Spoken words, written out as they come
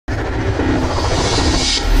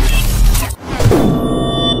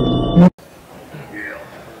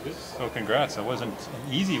congrats. It wasn't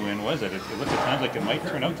an easy win, was it? It looked at times like it might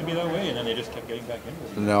turn out to be that way, and then they just kept getting back into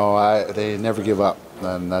it. No, they never give up,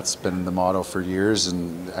 and that's been the motto for years.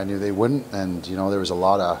 And I knew they wouldn't. And there was a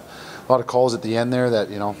lot of calls at the end there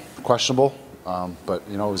that questionable. But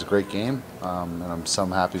it was a great game, and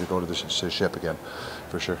I'm happy to go to the ship again,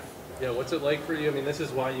 for sure. Yeah, what's it like for you? I mean, this is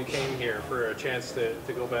why you came here, for a chance to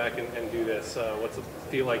go back and do this. What's it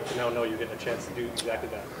feel like to now know you're getting a chance to do exactly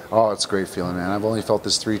that? Oh, it's a great feeling, man. I've only felt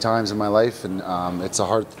this 3 times in my life, and it's a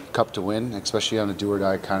hard cup to win, especially on a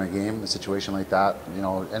do-or-die kind of game. A situation like that,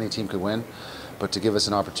 any team could win. But to give us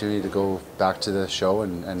an opportunity to go back to the show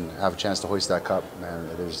and have a chance to hoist that cup, man,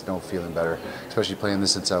 there's no feeling better. Especially playing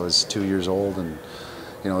this since I was 2 years old, and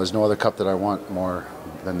there's no other cup that I want more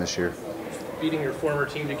than this year. Beating your former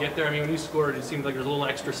team to get there. I mean, when you scored, it seemed like there's a little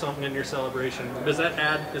extra something in your celebration. Does that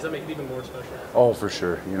make it even more special? Oh, for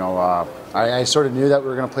sure. I sort of knew that we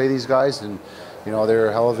were going to play these guys, and they're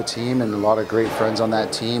a hell of a team and a lot of great friends on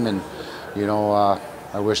that team, and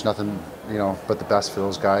I wish nothing but the best for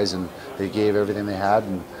those guys, and they gave everything they had.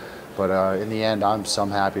 But in the end, I'm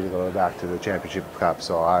happy to go back to the championship cup.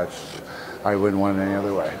 So I wouldn't want it any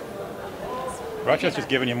other way. Rochester's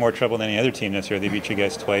given you more trouble than any other team this year. They beat you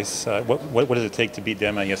guys twice. What does it take to beat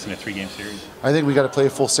them, I guess, in a 3-game series? I think we got to play a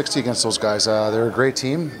full 60 against those guys. They're a great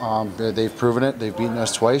team. They've proven it. They've beaten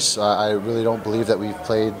us twice. I really don't believe that we've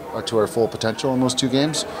played to our full potential in those 2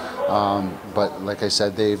 games. But like I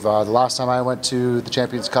said, the last time I went to the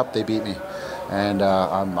Champions Cup, they beat me. And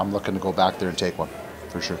I'm looking to go back there and take one,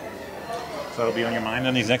 for sure. So that'll be on your mind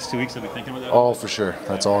in these next 2 weeks? You'll be thinking about that? Oh, for sure.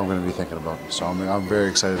 That's all I'm going to be thinking about. So I'm very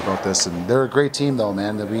excited about this. And they're a great team, though,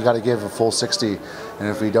 man. We got to give a full 60. And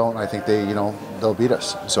if we don't, I think they'll beat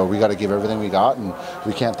us. So we got to give everything we got. And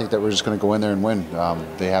we can't think that we're just going to go in there and win.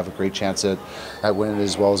 They have a great chance at winning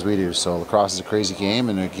as well as we do. So lacrosse is a crazy game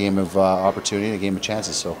and a game of opportunity and a game of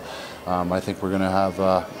chances. So I think we're going to have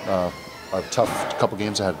a tough couple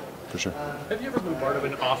games ahead. For sure. Have you ever been part of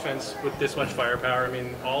an offense with this much firepower? I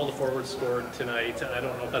mean, all the forwards scored tonight. I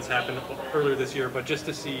don't know if that's happened earlier this year, but just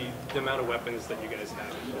to see the amount of weapons that you guys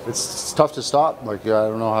have. It's tough to stop. I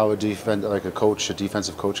don't know how a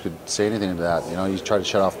defensive coach could say anything to that. You try to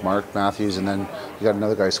shut off Mark Matthews, and then you got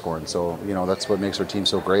another guy scoring. So, that's what makes our team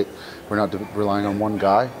so great. We're not relying on one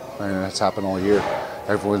guy, and that's happened all year.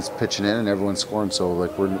 Everyone's pitching in and everyone's scoring. So,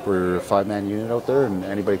 we're a 5-man unit out there, and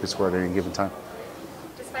anybody can score at any given time.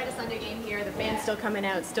 Despite a Sunday game here, the fans still coming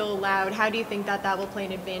out, still loud. How do you think that will play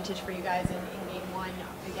an advantage for you guys in Game 1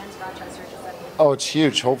 against Rochester? Oh, it's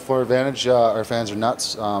huge. Hope for advantage. Our fans are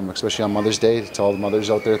nuts, especially on Mother's Day. To all the mothers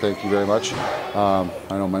out there, thank you very much. I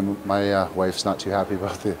know my wife's not too happy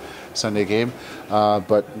about the Sunday game,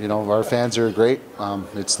 but our fans are great.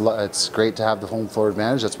 It's great to have the home floor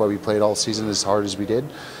advantage. That's why we played all season as hard as we did,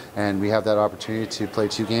 and we have that opportunity to play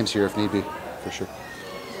 2 games here if need be, for sure.